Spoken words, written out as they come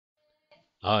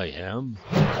I am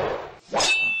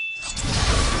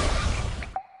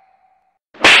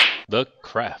the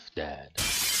Craft Dad.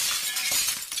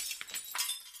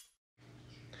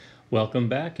 Welcome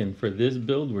back, and for this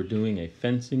build we're doing a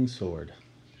fencing sword.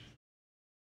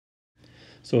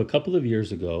 So a couple of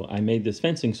years ago I made this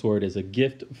fencing sword as a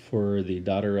gift for the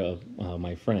daughter of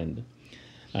my friend.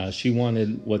 She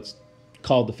wanted what's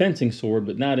called the fencing sword,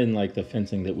 but not in like the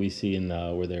fencing that we see in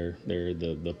where they're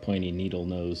the pointy needle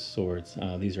nose swords.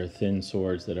 These are thin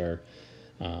swords that are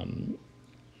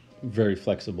very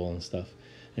flexible and stuff.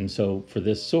 And so for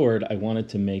this sword, I wanted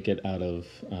to make it out of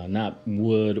not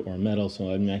wood or metal, so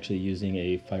I'm actually using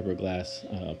a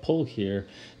fiberglass pole here.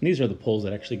 And these are the poles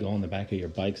that actually go on the back of your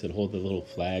bikes that hold the little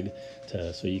flag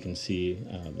so you can see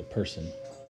the person.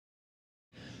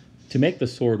 To make the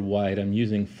sword wide, I'm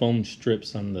using foam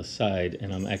strips on the side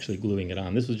and I'm actually gluing it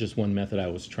on. This was just one method I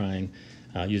was trying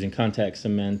using contact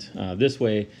cement. This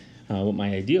way, what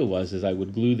my idea was is I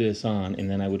would glue this on and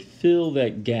then I would fill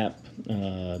that gap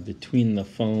between the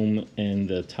foam and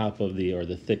the top of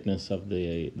the thickness of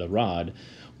the rod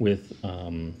with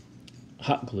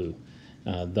hot glue,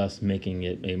 thus making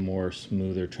it a more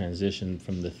smoother transition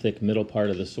from the thick middle part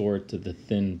of the sword to the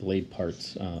thin blade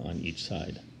parts on each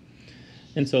side.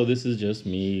 And so this is just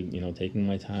me, taking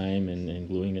my time and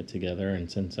gluing it together.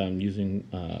 And since I'm using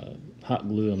hot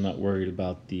glue, I'm not worried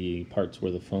about the parts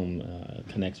where the foam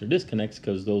connects or disconnects,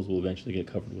 because those will eventually get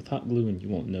covered with hot glue and you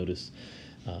won't notice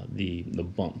the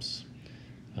bumps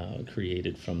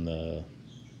created from the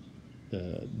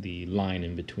line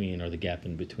in between, or the gap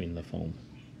in between the foam.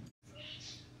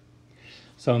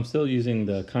 So I'm still using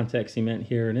the contact cement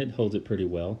here and it holds it pretty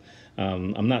well.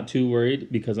 I'm not too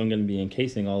worried because I'm going to be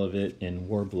encasing all of it in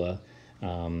Worbla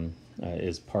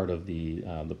as part of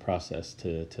the process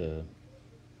to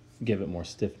give it more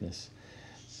stiffness.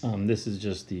 This is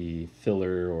just the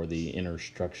filler or the inner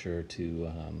structure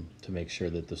to make sure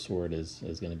that the sword is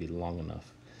going to be long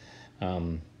enough.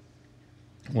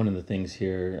 One of the things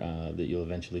here that you'll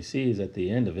eventually see is at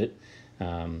the end of it,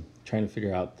 trying to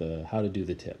figure out how to do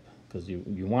the tip, because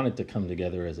you want it to come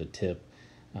together as a tip,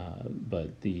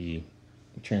 but the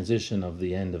transition of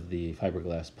the end of the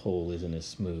fiberglass pole isn't as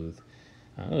smooth.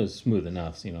 It was smooth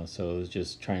enough, so it was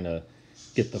just trying to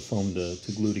get the foam to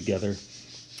glue together.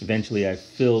 Eventually I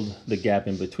filled the gap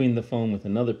in between the foam with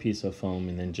another piece of foam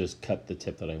and then just cut the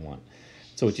tip that I want.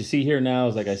 So what you see here now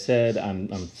is, like I said, I'm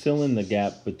filling the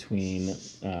gap between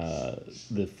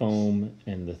the foam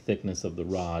and the thickness of the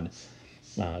rod,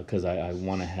 because I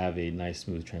want to have a nice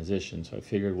smooth transition. So I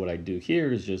figured what I'd do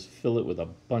here is just fill it with a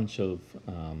bunch of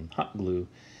hot glue,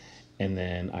 and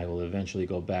then I will eventually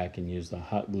go back and use the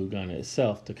hot glue gun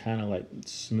itself to kind of like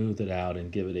smooth it out and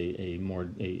give it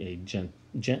a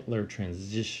gentler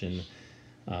transition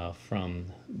from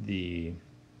the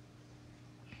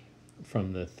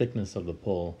thickness of the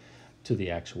pole to the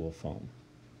actual foam.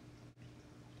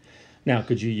 Now,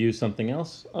 could you use something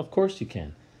else? Of course you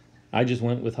can. I just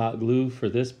went with hot glue for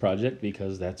this project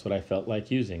because that's what I felt like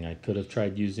using. I could have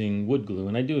tried using wood glue,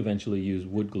 and I do eventually use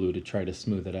wood glue to try to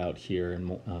smooth it out here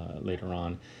and later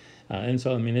on. And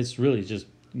so, it's really just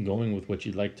going with what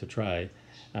you'd like to try.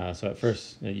 So at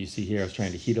first, you see here, I was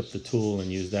trying to heat up the tool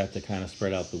and use that to kind of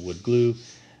spread out the wood glue.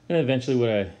 And eventually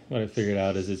what I figured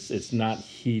out is it's not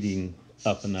heating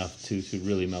up enough to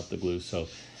really melt the glue. So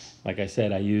like I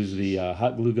said, I use the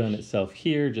hot glue gun itself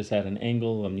here, just at an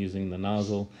angle. I'm using the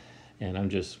nozzle and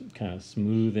I'm just kind of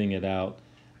smoothing it out,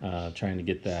 trying to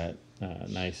get that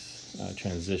nice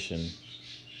transition.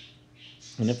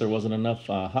 And if there wasn't enough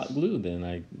hot glue, then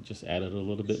I just added a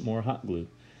little bit more hot glue.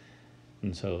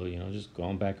 And so, just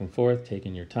going back and forth,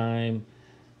 taking your time.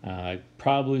 I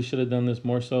probably should have done this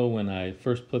more so when I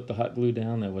first put the hot glue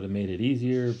down. That would have made it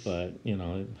easier, but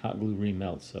hot glue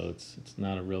remelts, so it's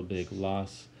not a real big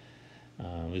loss.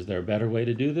 Is there a better way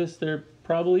to do this? There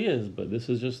probably is, but this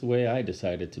is just the way I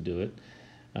decided to do it.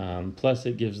 Plus,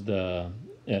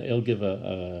 it'll give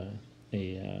a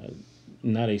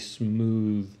not a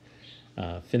smooth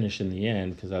finish in the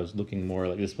end, because I was looking more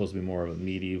like this is supposed to be more of a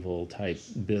medieval type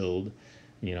build.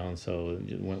 And so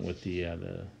it went with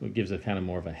it gives a kind of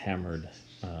more of a hammered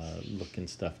look and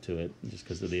stuff to it, just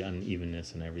because of the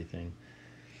unevenness and everything.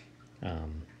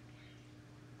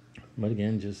 But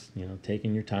again, just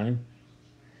taking your time,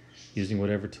 using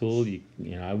whatever tool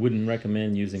I wouldn't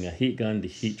recommend using a heat gun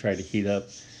to try to heat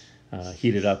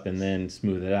it up and then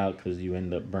smooth it out, because you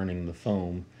end up burning the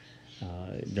foam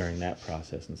during that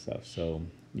process and stuff. So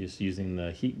just using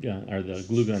the heat gun or the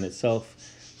glue gun itself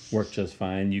worked just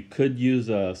fine. You could use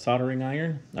a soldering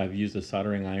iron. I've used a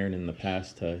soldering iron in the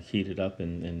past to heat it up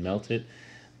and melt it,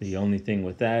 The only thing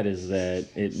with that is that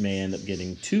it may end up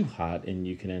getting too hot and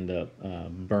you can end up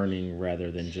burning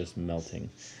rather than just melting,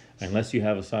 unless you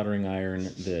have a soldering iron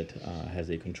that has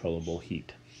a controllable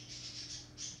heat.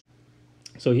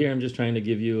 So here I'm just trying to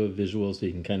give you a visual so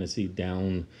you can kind of see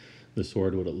down the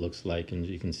sword what it looks like, and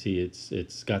you can see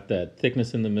it's got that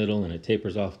thickness in the middle and it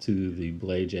tapers off to the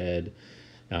blade edge.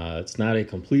 It's not a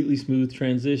completely smooth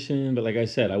transition, but like I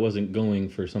said, I wasn't going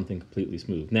for something completely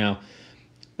smooth. Now,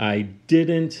 I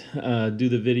didn't do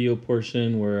the video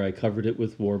portion where I covered it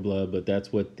with Worbla, but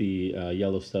that's what the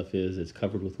yellow stuff is. It's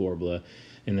covered with Worbla.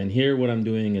 And then here what I'm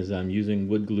doing is I'm using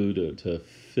wood glue to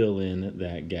fill in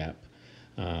that gap.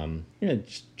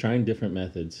 Just trying different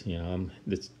methods. I'm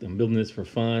building this for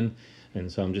fun,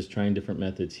 and so I'm just trying different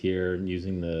methods here,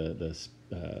 using the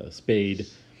spade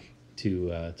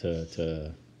to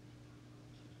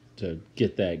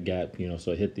get that gap.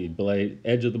 So I hit the blade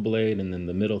edge of the blade, and then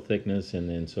the middle thickness, and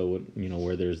then so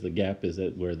where there's the gap is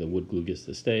that where the wood glue gets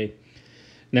to stay.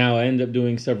 Now I end up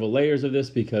doing several layers of this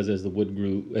because as the wood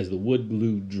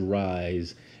glue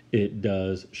dries, it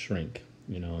does shrink.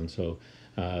 And so.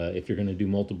 If you're going to do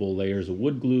multiple layers of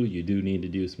wood glue, you do need to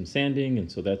do some sanding,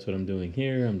 and so that's what I'm doing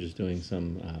here. I'm just doing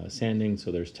some sanding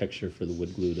so there's texture for the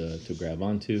wood glue to grab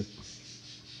onto.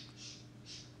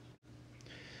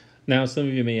 Now, some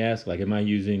of you may ask, like, am I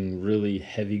using really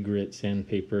heavy grit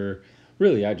sandpaper?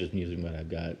 Really, I'm just using what I've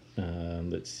got.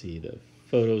 Let's see the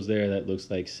photos there. That looks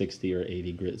like 60 or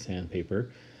 80 grit sandpaper.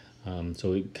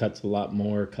 So it cuts a lot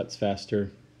more, cuts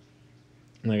faster.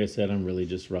 Like I said, I'm really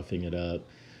just roughing it up.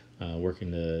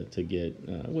 Working to get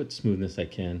what smoothness I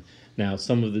can. Now,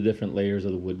 some of the different layers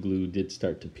of the wood glue did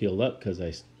start to peel up because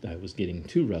I was getting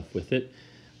too rough with it.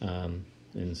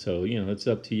 And so, it's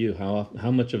up to you.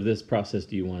 How much of this process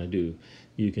do you want to do?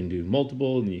 You can do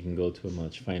multiple, and you can go to a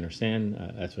much finer sand.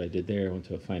 That's what I did there. I went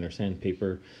to a finer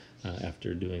sandpaper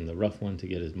after doing the rough one to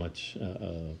get as much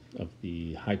of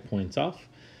the high points off.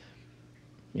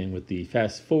 And with the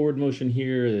fast forward motion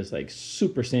here, it's like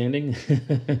super sanding.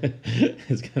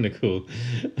 It's kind of cool.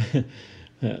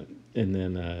 And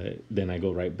then I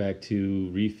go right back to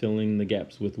refilling the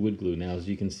gaps with wood glue. Now, as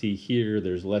you can see here,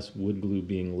 there's less wood glue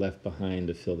being left behind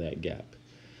to fill that gap.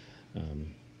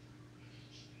 And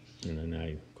then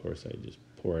of course, I just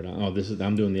pour it on. Oh,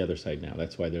 I'm doing the other side now.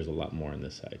 That's why there's a lot more on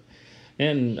this side.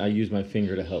 And I use my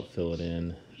finger to help fill it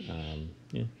in.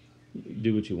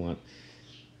 Do what you want.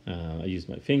 I use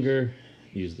my finger,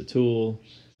 use the tool,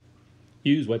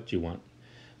 use what you want.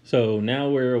 So now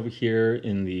we're over here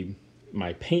in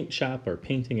my paint shop or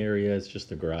painting area. It's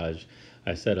just a garage.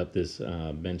 I set up this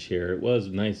bench here. It was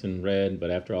nice and red, but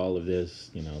after all of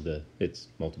this, it's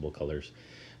multiple colors.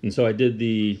 And so I did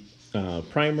the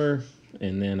primer,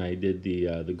 and then I did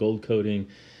the gold coating,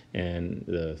 and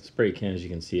the spray can, as you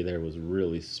can see there, was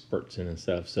really spurting and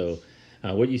stuff. So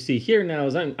what you see here now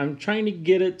is I'm trying to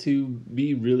get it to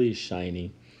be really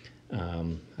shiny.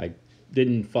 I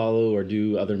didn't follow or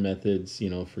do other methods,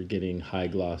 for getting high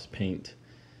gloss paint,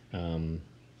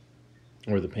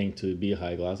 or the paint to be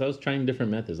high gloss. I was trying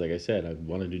different methods. Like I said, I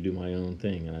wanted to do my own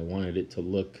thing, and I wanted it to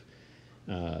look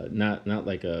not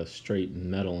like a straight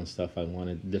metal and stuff. I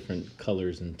wanted different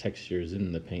colors and textures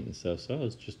in the paint and stuff. So I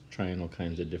was just trying all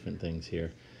kinds of different things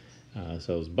here.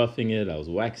 So I was buffing it, I was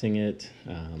waxing it.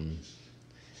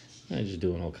 I was just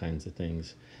doing all kinds of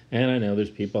things. And I know there's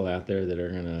people out there that are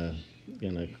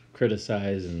gonna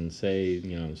criticize and say,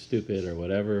 stupid or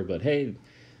whatever, but hey,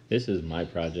 this is my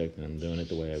project and I'm doing it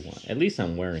the way I want. At least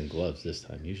I'm wearing gloves this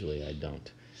time. Usually I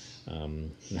don't.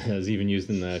 I was even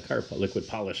using the liquid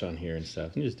polish on here and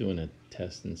stuff. I'm just doing a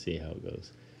test and see how it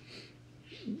goes.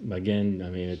 Again,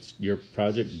 it's your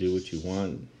project. Do what you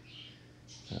want.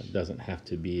 It doesn't have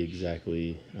to be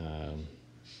exactly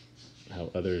how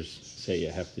others say you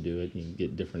have to do it. You can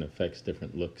get different effects,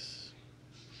 different looks.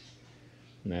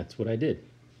 And that's what I did.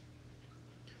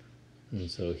 And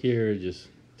so here, just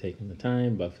taking the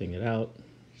time, buffing it out,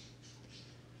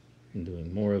 and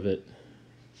doing more of it.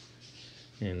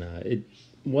 And it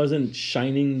wasn't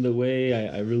shining the way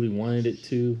I really wanted it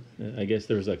to. I guess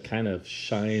there was a kind of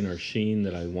shine or sheen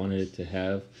that I wanted it to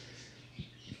have.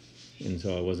 And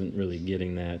so I wasn't really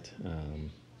getting that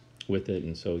with it.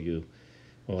 And so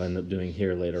what I'll end up doing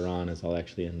here later on is I'll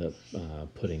actually end up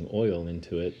putting oil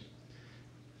into it.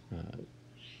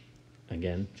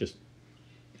 Again, just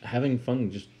having fun,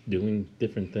 just doing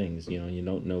different things. You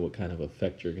don't know what kind of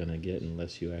effect you're going to get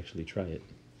unless you actually try it.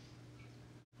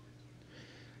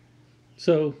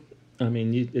 So,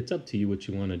 it's up to you what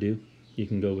you want to do. You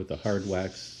can go with the hard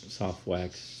wax, soft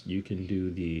wax. You can do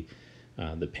the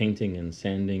painting and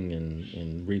sanding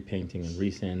and repainting and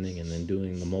resanding, and then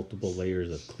doing the multiple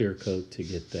layers of clear coat to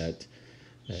get that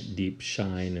that deep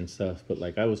shine and stuff. But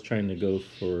like I was trying to go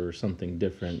for something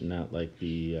different, not like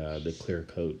the clear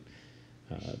coat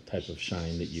type of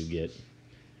shine that you get.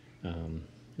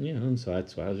 And so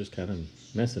that's why I was just kind of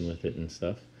messing with it and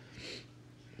stuff.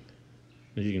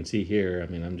 As you can see here, I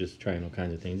mean, I'm just trying all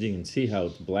kinds of things. You can see how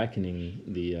it's blackening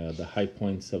the high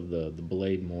points of the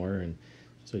blade more, and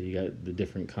so you got the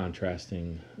different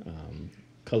contrasting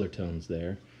color tones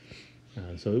there.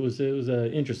 So it was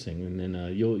interesting, and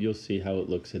then you'll see how it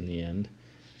looks in the end.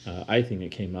 I think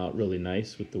it came out really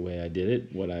nice with the way I did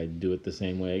it. Would I do it the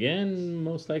same way again?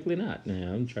 Most likely not.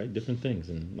 I've tried different things,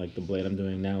 and like the blade I'm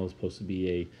doing now is supposed to be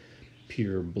a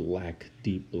pure black,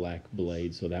 deep black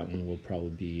blade, so that one will probably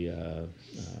be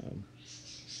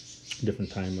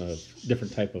different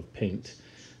type of paint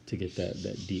to get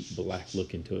that deep black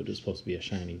look into it. It's supposed to be a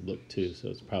shiny look too, so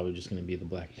it's probably just going to be the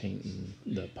black paint and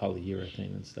the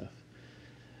polyurethane and stuff.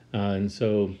 And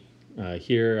so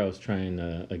here I was trying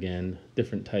again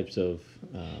different types of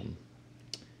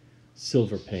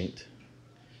silver paint,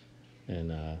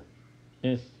 and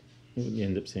you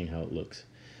end up seeing how it looks.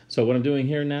 So what I'm doing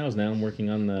here now is I'm working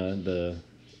on the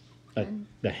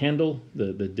handle,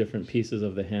 the different pieces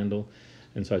of the handle.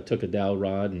 And so I took a dowel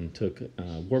rod and took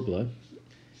Worbla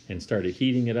and started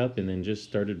heating it up, and then just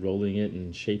started rolling it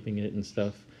and shaping it and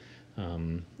stuff,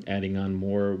 adding on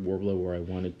more Worbla where I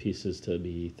wanted pieces to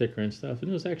be thicker and stuff. And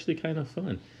it was actually kind of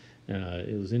fun.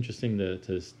 It was interesting to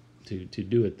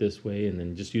do it this way, and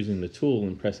then just using the tool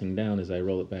and pressing down as I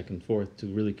roll it back and forth to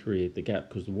really create the gap,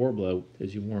 because the Worbla,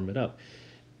 as you warm it up,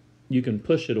 you can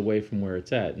push it away from where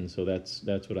it's at, and so that's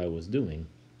what I was doing.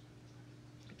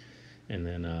 And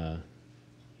then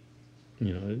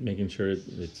making sure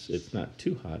it's not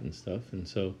too hot and stuff. And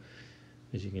so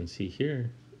as you can see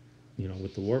here,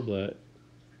 with the Worbla,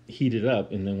 heat it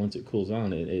up, and then once it cools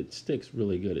on, it sticks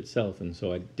really good itself. And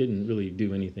so I didn't really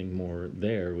do anything more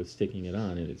there with sticking it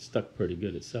on, and it stuck pretty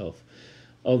good itself,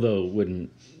 although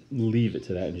wouldn't leave it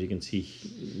to that. As you can see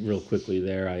real quickly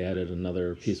there, I added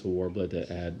another piece of Worbla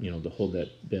to add, to hold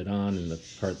that bit on, and the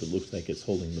part that looks like it's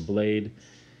holding the blade.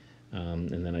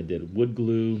 And then I did wood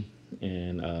glue,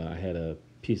 and I had a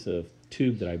piece of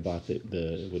tube that I bought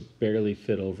that would barely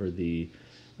fit over the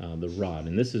rod,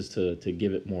 and this is to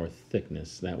give it more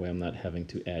thickness. That way I'm not having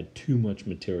to add too much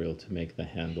material to make the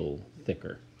handle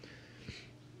thicker.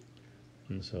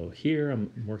 And so here I'm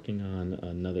working on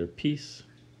another piece,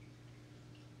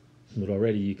 but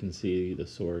already you can see the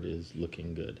sword is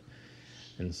looking good.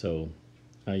 And so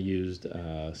I used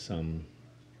some,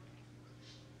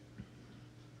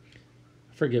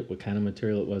 I forget what kind of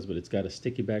material it was, but it's got a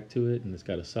sticky back to it, and it's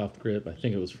got a soft grip. I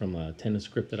think it was from a tennis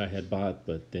grip that I had bought,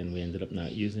 but then we ended up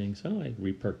not using, so I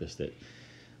repurposed it.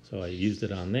 So I used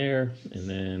it on there, and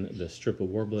then the strip of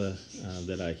Worbla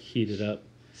that I heated up,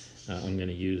 I'm going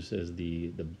to use as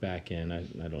the back end.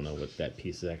 I don't know what that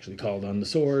piece is actually called on the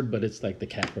sword, but it's like the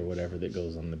cap or whatever that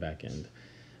goes on the back end.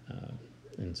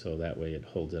 And so that way it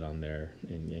holds it on there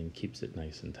and keeps it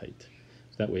nice and tight.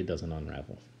 So that way it doesn't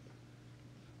unravel.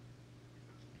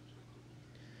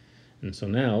 And so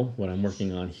now what I'm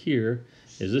working on here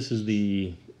is this is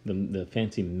the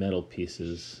fancy metal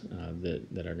pieces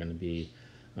that are going to be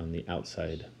on the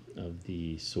outside of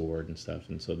the sword and stuff.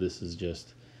 And so this is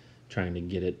just trying to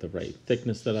get it the right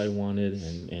thickness that I wanted,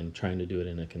 and trying to do it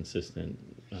in a consistent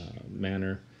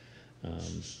manner.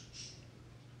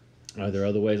 Are there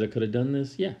other ways I could have done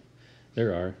this? Yeah,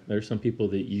 there are. There's some people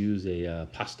that use a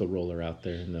pasta roller out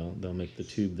there, and they'll make the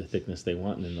tube the thickness they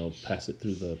want, and then they'll pass it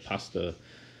through the pasta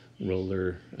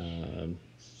roller, and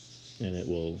it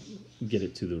will get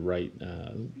it to the right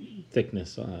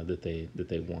thickness that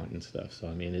they want and stuff. So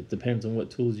I mean, it depends on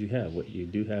what tools you have, what you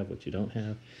do have, what you don't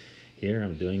have. Here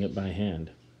I'm doing it by hand,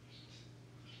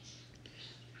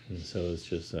 and so it's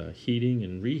just heating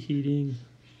and reheating,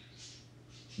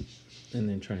 and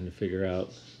then trying to figure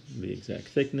out the exact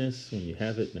thickness. When you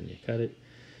have it, then you cut it.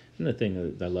 And the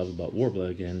thing that I love about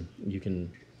Worbla, again,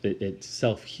 it's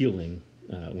self-healing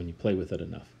when you play with it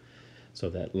enough. So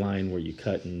that line where you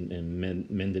cut and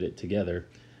mended it together,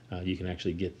 you can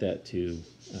actually get that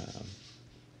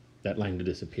line to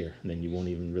disappear, and then you won't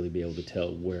even really be able to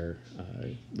tell where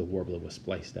the Worbla was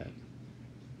spliced at.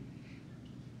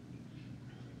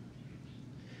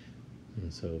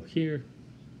 And so here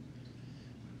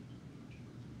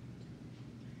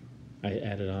I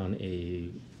added on a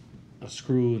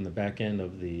screw in the back end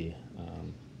of the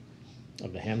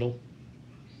handle,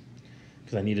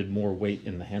 because I needed more weight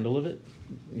in the handle of it,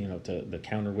 to the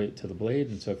counterweight to the blade.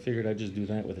 And so I figured I'd just do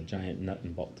that with a giant nut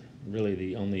and bolt. Really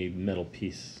the only metal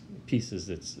pieces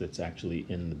that's actually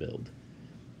in the build.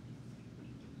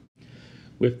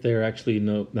 with there actually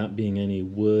not being any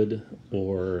wood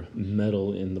or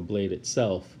metal in the blade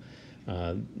itself,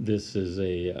 this is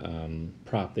a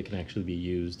prop that can actually be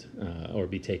used or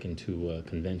be taken to a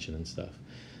convention and stuff,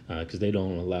 because they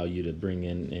don't allow you to bring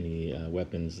in any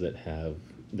weapons that have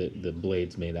the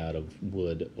blades made out of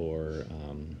wood or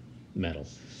metal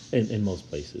in most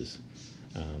places.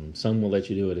 Some will let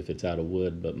you do it if it's out of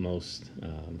wood, but most,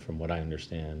 from what I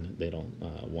understand, they don't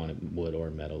want it wood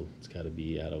or metal. It's got to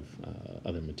be out of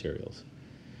other materials.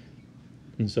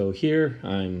 And so here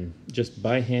I'm just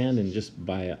by hand and just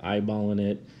by eyeballing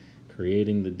it,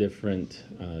 creating the different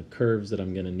curves that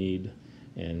I'm going to need.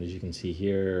 And as you can see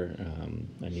here,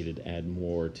 I needed to add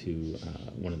more to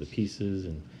one of the pieces,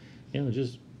 and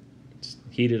just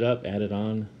heat it up, add it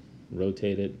on,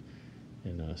 rotate it,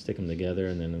 and stick them together.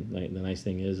 And then the nice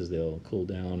thing is they'll cool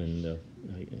down and they'll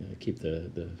keep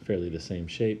the fairly the same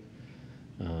shape.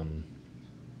 Of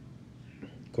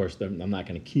course, I'm not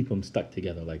going to keep them stuck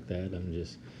together like that. I'm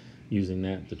just using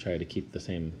that to try to keep the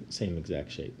same exact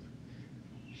shape.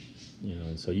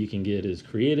 And so you can get as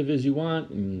creative as you want,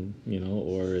 and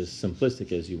or as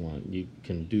simplistic as you want. You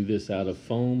can do this out of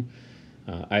foam.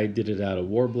 I did it out of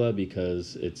Worbla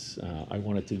because it's I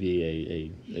want it to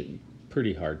be a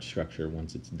pretty hard structure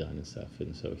once it's done and stuff.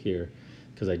 And so here,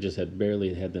 because I just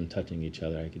barely had them touching each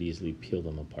other, I could easily peel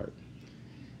them apart.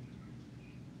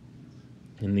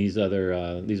 And these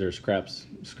are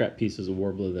scrap pieces of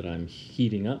Worbla that I'm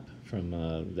heating up from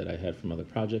that I had from other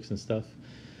projects and stuff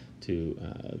to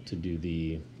do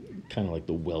the kind of like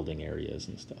the welding areas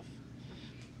and stuff.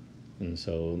 And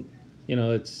so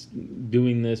it's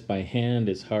doing this by hand.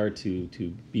 It's hard to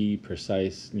be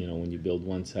precise when you build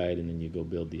one side and then you go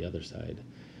build the other side,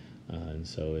 and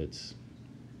so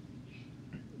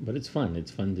but it's fun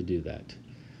to do that.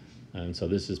 And so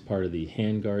this is part of the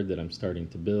handguard that I'm starting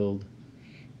to build.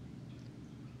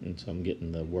 And so I'm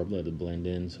getting the Worbla to blend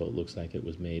in so it looks like it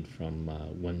was made from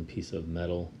one piece of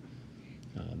metal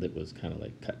that was kind of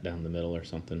like cut down the middle or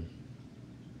something.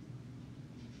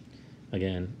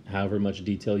 Again, however much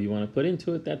detail you want to put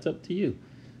into it, that's up to you.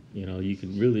 You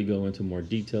could really go into more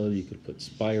detail. You could put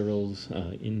spirals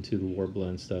into the Worbla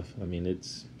and stuff. I mean,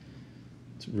 it's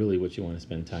really what you want to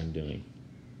spend time doing.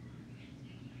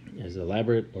 As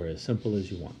elaborate or as simple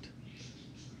as you want.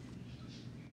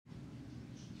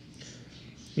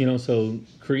 So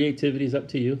creativity is up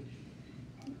to you.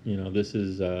 This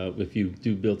is, if you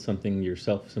do build something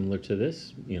yourself similar to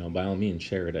this, by all means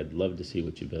share it. I'd love to see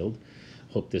what you build.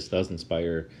 Hope this does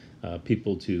inspire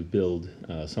people to build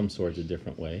some sort of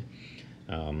different way.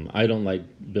 I don't like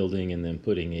building and then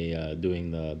putting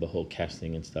doing the whole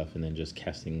casting and stuff and then just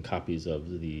casting copies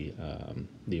of the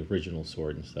original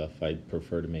sword and stuff. I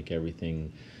prefer to make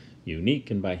everything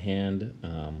unique and by hand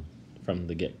from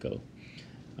the get-go.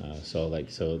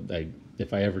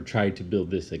 If I ever try to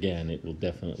build this again, it will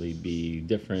definitely be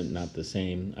different, not the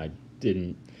same. I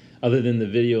didn't, other than the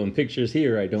video and pictures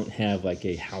here, I don't have like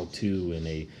a how-to and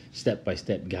a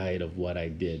step-by-step guide of what I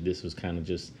did. This was kind of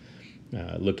just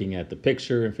looking at the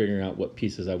picture and figuring out what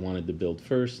pieces I wanted to build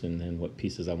first and then what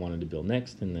pieces I wanted to build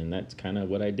next, and then that's kind of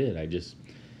what I did. I just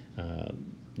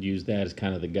used that as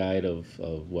kind of the guide of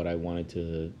what I wanted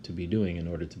to be doing in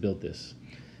order to build this.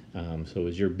 So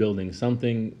as you're building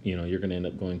something, you're going to end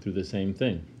up going through the same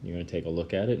thing. You're going to take a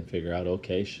look at it and figure out,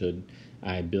 okay, should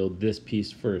I build this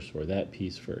piece first or that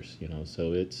piece first?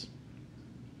 So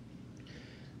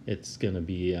it's going to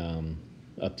be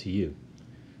up to you.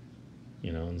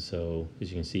 And so as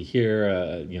you can see here,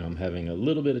 I'm having a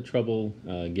little bit of trouble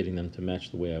getting them to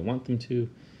match the way I want them to.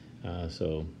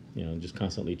 So just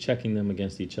constantly checking them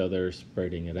against each other,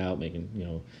 spreading it out,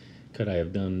 making, could I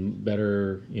have done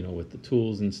better, with the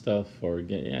tools and stuff? Or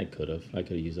again, yeah, I could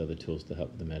have used other tools to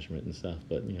help with the measurement and stuff.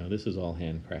 But this is all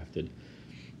handcrafted.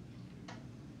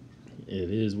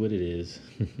 It is what it is.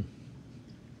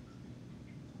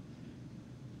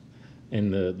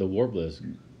 And the Worbla is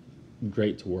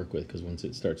great to work with because once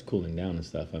it starts cooling down and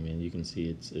stuff, I mean, you can see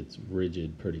it's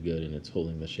rigid pretty good and it's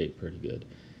holding the shape pretty good.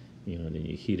 And then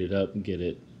you heat it up and get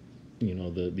it,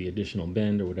 the additional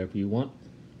bend or whatever you want,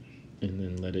 and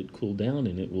then let it cool down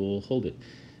and it will hold it.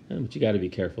 But you got to be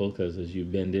careful because as you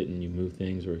bend it and you move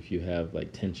things, or if you have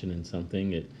like tension in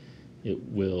something, it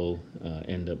will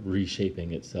end up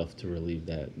reshaping itself to relieve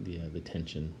the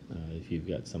tension if you've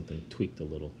got something tweaked a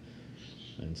little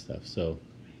and stuff. So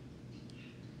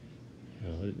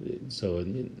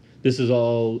this is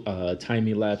all time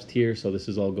elapsed here, so this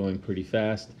is all going pretty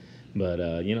fast. But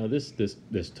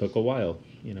this took a while,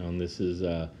 and this is.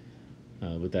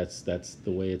 But that's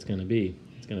the way it's going to be.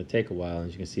 It's going to take a while.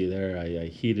 As you can see there, I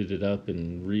heated it up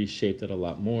and reshaped it a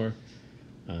lot more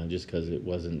just because it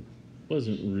wasn't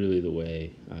wasn't really the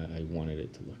way I wanted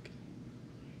it to look.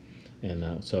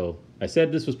 And so I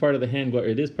said this was part of the handguard.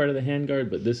 It is part of the handguard,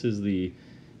 but this is the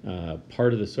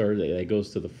part of the sword that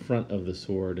goes to the front of the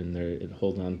sword, and there it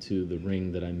holds on to the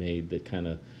ring that I made that kind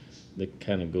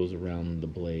of goes around the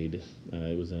blade.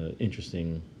 It was an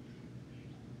interesting.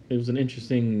 It was an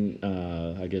interesting,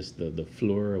 I guess the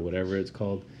floor or whatever it's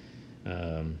called.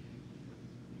 Um,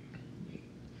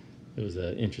 it was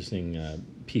an interesting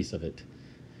piece of it.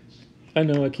 I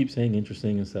know I keep saying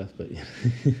interesting and stuff, but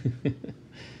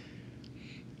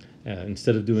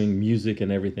instead of doing music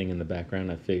and everything in the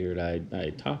background, I figured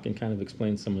I'd talk and kind of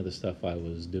explain some of the stuff I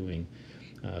was doing.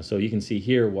 So you can see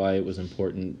here why it was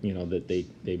important, you know, that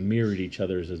they mirrored each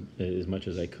other as much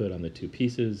as I could on the two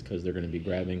pieces, because they're going to be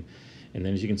grabbing. And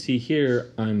then as you can see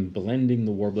here, I'm blending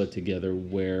the Worbla together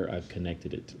where I've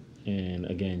connected it. And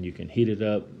again, you can heat it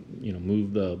up, you know,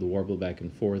 move the Worbla back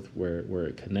and forth where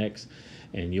it connects,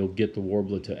 and you'll get the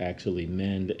Worbla to actually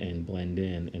mend and blend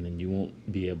in, and then you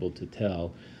won't be able to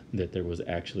tell that there was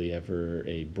actually ever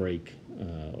a break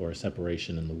or a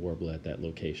separation in the Worbla at that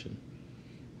location.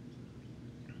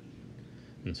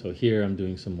 And so here I'm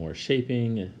doing some more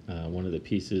shaping. One of the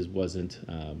pieces wasn't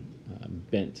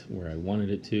bent where I wanted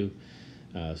it to.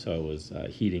 So I was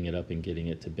heating it up and getting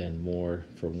it to bend more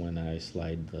for when I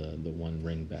slide the one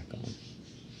ring back on.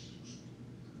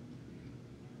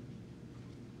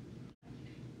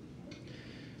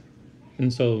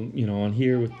 And so, you know, on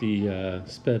here with the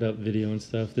sped up video and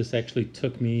stuff, this actually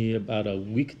took me about a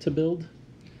week to build.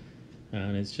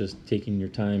 And it's just taking your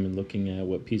time and looking at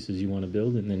what pieces you want to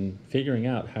build and then figuring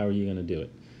out how are you going to do it.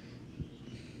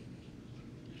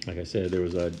 Like I said, there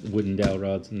was wooden dowel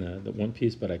rods in the one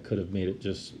piece, but I could have made it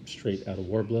just straight out of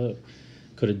Worbla.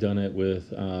 Could have done it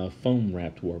with foam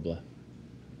wrapped Worbla.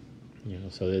 You know,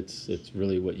 so it's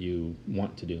really what you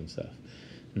want to do and stuff.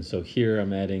 And so here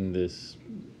I'm adding this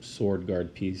sword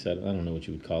guard piece. I don't know what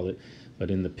you would call it,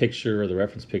 but in the picture or the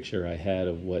reference picture I had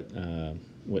of what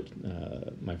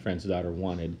my friend's daughter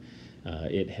wanted,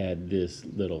 it had this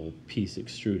little piece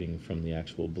extruding from the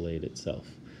actual blade itself.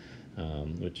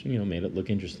 Which, you know, made it look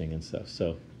interesting and stuff.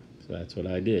 So that's what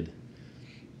I did.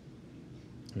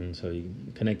 And so you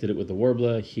connected it with the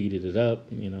Worbla, heated it up,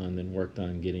 you know, and then worked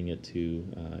on getting it to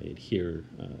adhere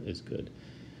as good.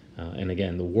 And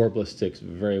again, the Worbla sticks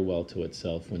very well to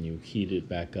itself when you heat it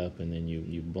back up and then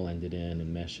you blend it in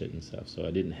and mesh it and stuff. So I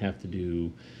didn't have to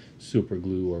do super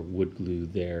glue or wood glue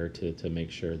there to make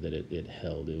sure that it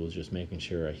held. It was just making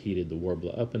sure I heated the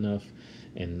Worbla up enough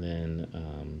and then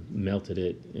melted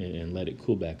it and let it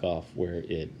cool back off where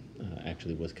it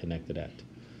actually was connected at.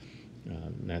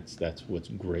 That's what's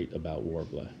great about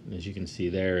Worbla. As you can see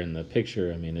there in the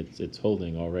picture, I mean, it's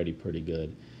holding already pretty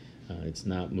good. It's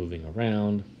not moving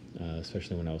around,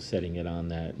 especially when I was setting it on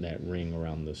that ring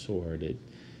around the sword.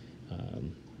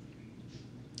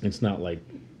 It's not like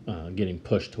getting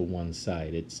pushed to one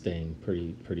side. It's staying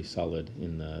pretty solid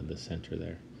in the center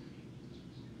there.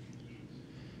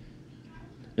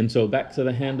 And so back to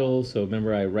the handle. So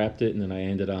remember I wrapped it and then I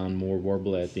ended on more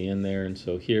Worbla at the end there. And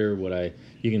so here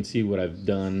you can see what I've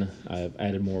done. I've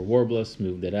added more Worbla,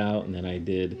 smoothed it out, and then I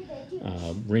did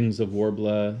rings of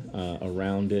Worbla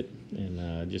around it,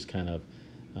 and just kind of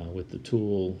with the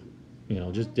tool, you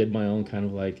know, just did my own kind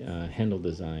of like handle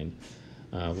design.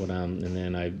 And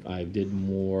then I did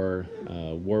more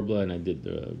Worbla, and I did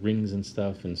the rings and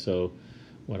stuff. And so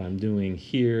what I'm doing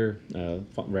here,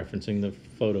 referencing the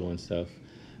photo and stuff,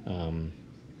 I'm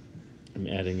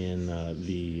adding in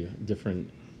the different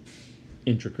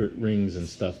intricate rings and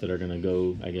stuff that are going to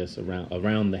go, I guess,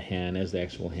 around the hand as the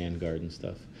actual hand guard and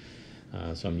stuff.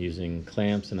 So I'm using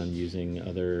clamps and I'm using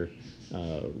other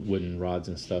wooden rods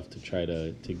and stuff to try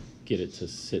to get it to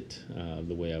sit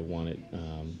the way I want it,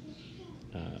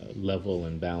 level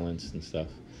and balanced and stuff.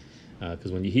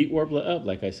 Because when you heat Worbla up,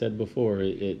 like I said before,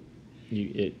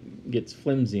 it gets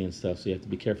flimsy and stuff, so you have to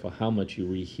be careful how much you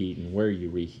reheat and where you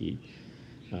reheat.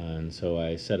 And so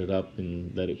I set it up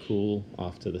and let it cool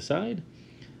off to the side,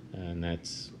 and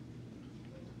that's,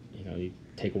 you know, you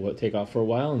take off for a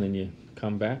while and then you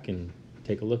come back and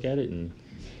take a look at it and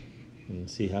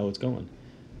see how it's going.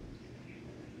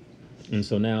 And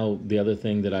so now the other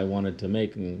thing that I wanted to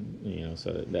make, and you know,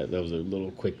 so that was a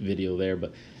little quick video there,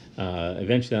 but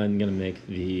eventually I'm going to make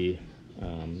the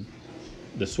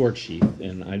sword sheath,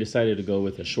 and I decided to go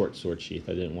with a short sword sheath.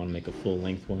 I didn't want to make a full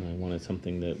length one. I wanted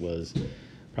something that was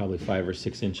probably 5 or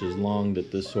 6 inches long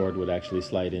that this sword would actually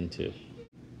slide into.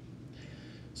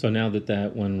 So now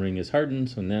that one ring is hardened,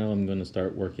 so now I'm going to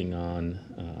start working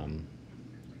on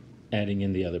adding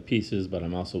in the other pieces, but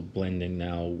I'm also blending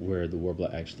now where the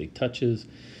Worbla actually touches.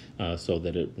 so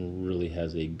that it really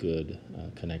has a good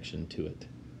connection to it.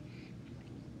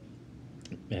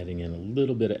 Adding in a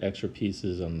little bit of extra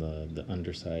pieces on the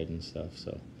underside and stuff.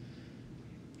 So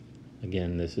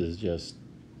again, this is just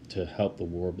to help the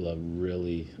warbler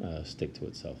really stick to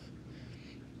itself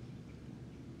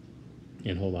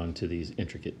and hold on to these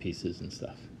intricate pieces and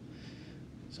stuff.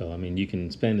 So I mean, you can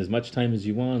spend as much time as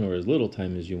you want or as little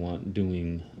time as you want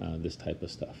doing this type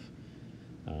of stuff,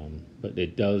 but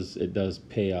it does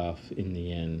pay off in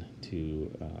the end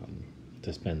to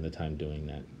spend the time doing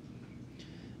that.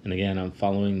 And again, I'm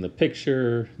following the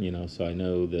picture, so I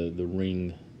know the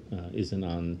ring isn't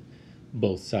on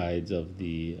both sides of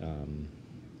the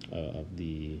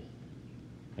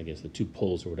I guess the two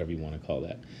poles or whatever you want to call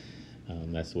that.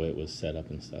 That's the way it was set up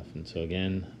and stuff. And so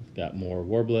again, I've got more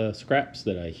warbler scraps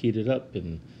that I heated up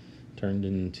and turned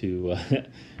into,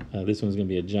 this one's going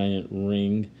to be a giant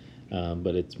ring,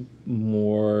 but it's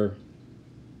more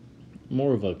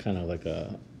of a kind of like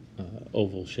a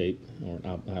oval shape, or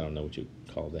I don't know what you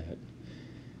call that.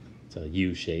 It's a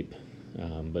U shape,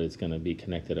 but it's going to be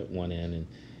connected at one end, and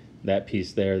that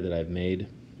piece there that I've made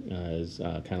is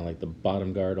kind of like the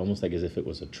bottom guard, almost like as if it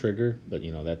was a trigger, but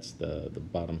that's the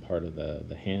bottom part of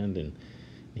the hand. And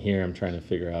here I'm trying to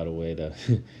figure out a way to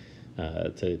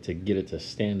to get it to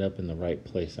stand up in the right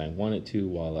place I want it to,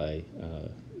 while I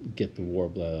get the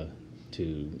warbler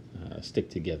to stick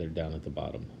together down at the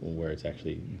bottom where it's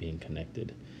actually being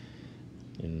connected.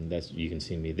 And that's, you can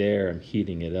see me there, I'm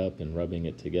heating it up and rubbing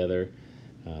it together,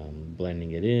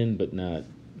 blending it in, but not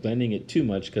blending it too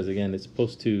much, because again, it's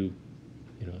supposed to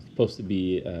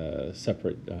be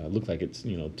separate, look like it's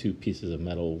two pieces of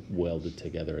metal welded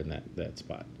together in that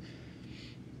spot.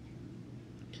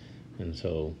 And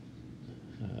so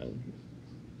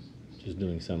just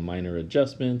doing some minor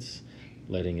adjustments,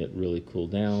 letting it really cool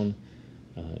down,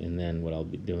 and then what I'll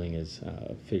be doing is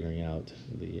figuring out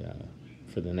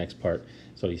for the next part.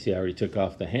 So you see I already took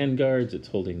off the hand guards, it's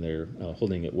holding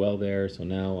it well there. So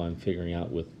now I'm figuring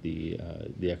out with the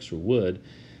extra wood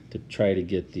to try to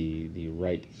get the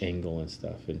right angle and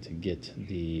stuff, and to get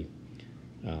the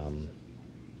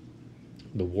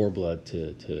warbler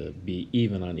to be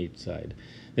even on each side.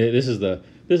 This is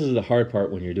the hard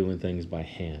part when you're doing things by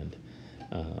hand,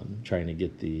 trying to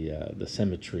get the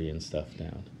symmetry and stuff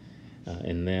down,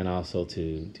 and then also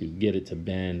to get it to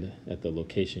bend at the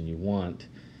location you want.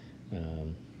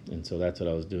 And so that's what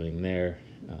I was doing there,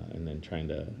 and then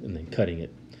cutting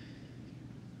it.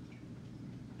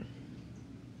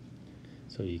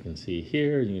 So you can see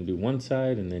here, you can do one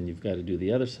side, and then you've got to do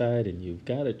the other side, and you've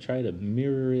got to try to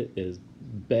mirror it as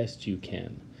best you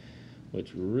can,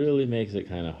 which really makes it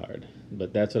kind of hard.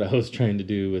 But that's what I was trying to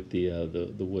do with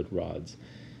the wood rods,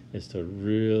 is to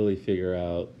really figure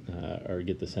out or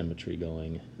get the symmetry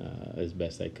going as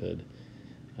best I could.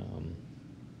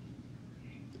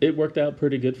 It worked out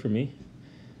pretty good for me.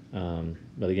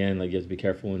 But again, like, you have to be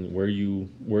careful where you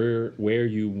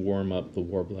warm up the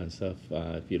warbler and stuff.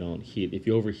 If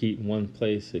you overheat in one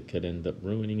place, it could end up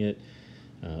ruining it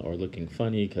or looking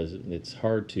funny, because it's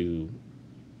hard to,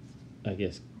 I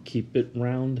guess, keep it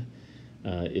round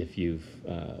if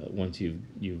once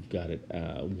you've got it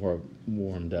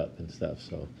warmed up and stuff.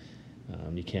 So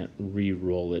you can't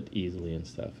re-roll it easily and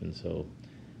stuff. And so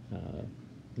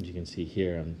as you can see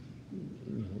here, I'm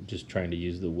just trying to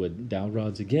use the wood dowel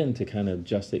rods again to kind of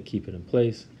adjust it, keep it in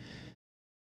place.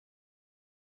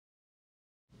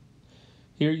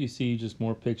 Here you see just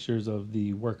more pictures of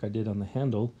the work I did on the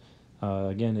handle.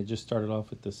 Again, it just started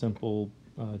off with the simple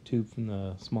tube from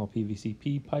the small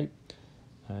PVC-P pipe,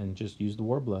 and just used the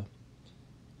warbler.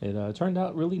 It turned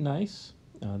out really nice.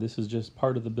 This is just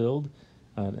part of the build.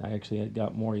 I actually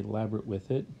got more elaborate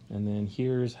with it. And then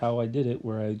here's how I did it,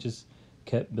 where I just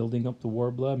kept building up the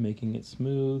warbler, making it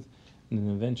smooth, and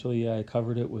then eventually I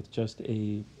covered it with just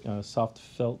a soft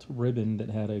felt ribbon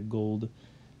that had a gold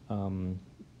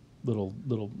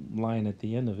little line at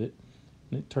the end of it,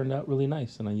 and it turned out really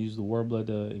nice. And I used the warbler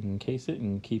to encase it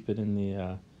and keep it in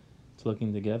it's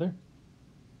looking together.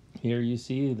 Here you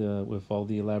see with all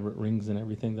the elaborate rings and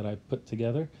everything that I put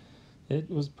together. It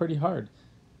was pretty hard.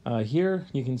 Here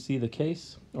you can see the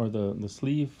case, or the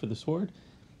sleeve for the sword.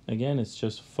 Again, it's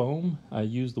just foam. I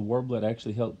used the warbler to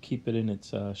actually help keep it in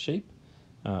its shape.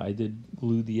 I did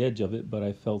glue the edge of it, but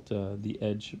I felt the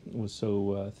edge was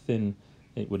so thin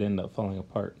it would end up falling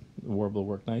apart. The warbler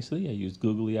worked nicely. I used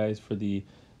googly eyes for the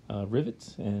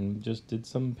rivets and just did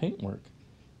some paint work.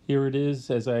 Here it is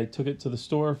as I took it to the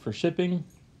store for shipping.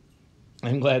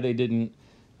 I'm glad they didn't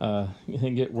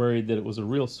get worried that it was a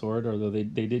real sword, although they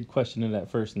did question it at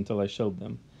first until I showed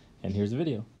them. And here's the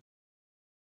video.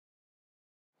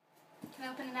 Can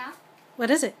I open it now?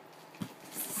 What is it?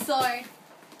 sword.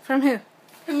 From who?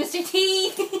 From Mr.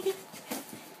 T.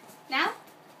 Now?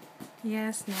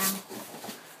 Yes, now.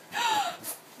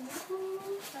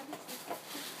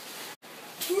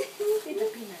 It's a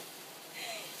peanut.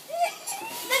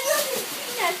 That's a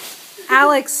peanut.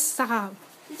 Alex, stop.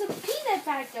 It's a peanut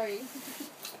factory.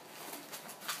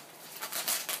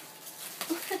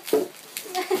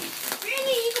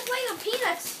 Granny, you can play with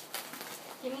peanuts.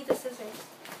 Give me the scissors.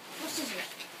 What scissors?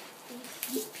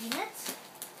 These peanuts?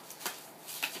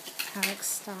 Alex,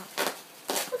 stop.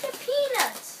 Look at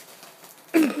peanuts.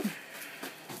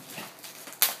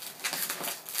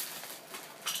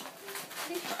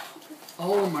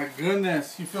 Oh my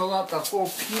goodness, you filled out the whole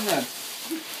peanut.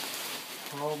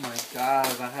 Oh my god,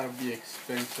 that had to be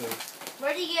expensive.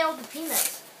 Where do you get all the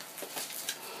peanuts?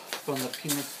 From the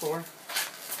peanut store?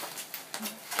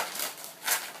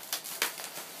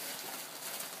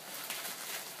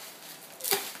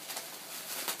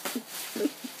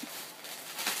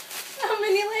 How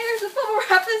many layers of bubble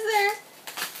wrap is there?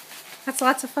 That's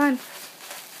lots of fun.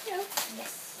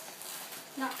 Yes.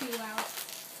 Not for you, Alex.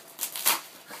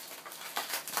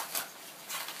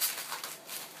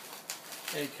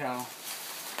 Hey, Cal.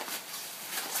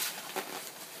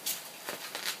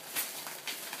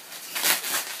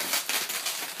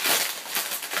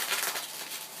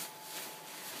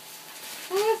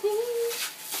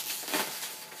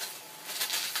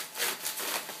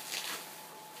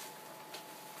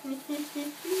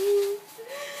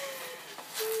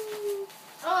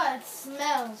 Oh, it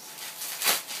smells.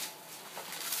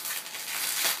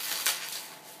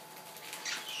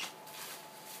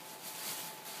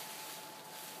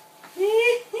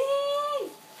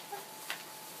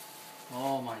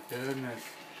 Oh my goodness.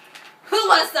 Who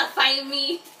wants to fight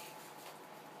me?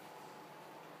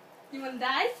 You wanna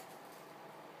die?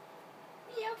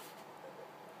 Yep.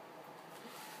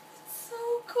 So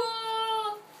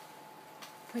cool.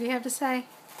 What do you have to say?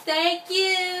 Thank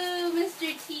you,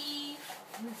 Mr. T.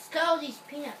 Let's go, these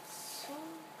peanuts.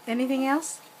 Anything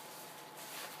else?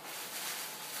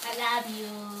 I love you.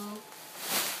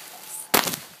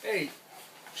 Hey,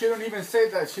 she don't even say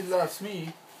that she loves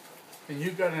me. And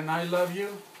you got an I love you?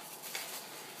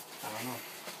 I don't know.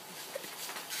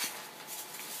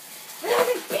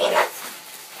 Peanuts!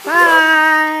 Bye.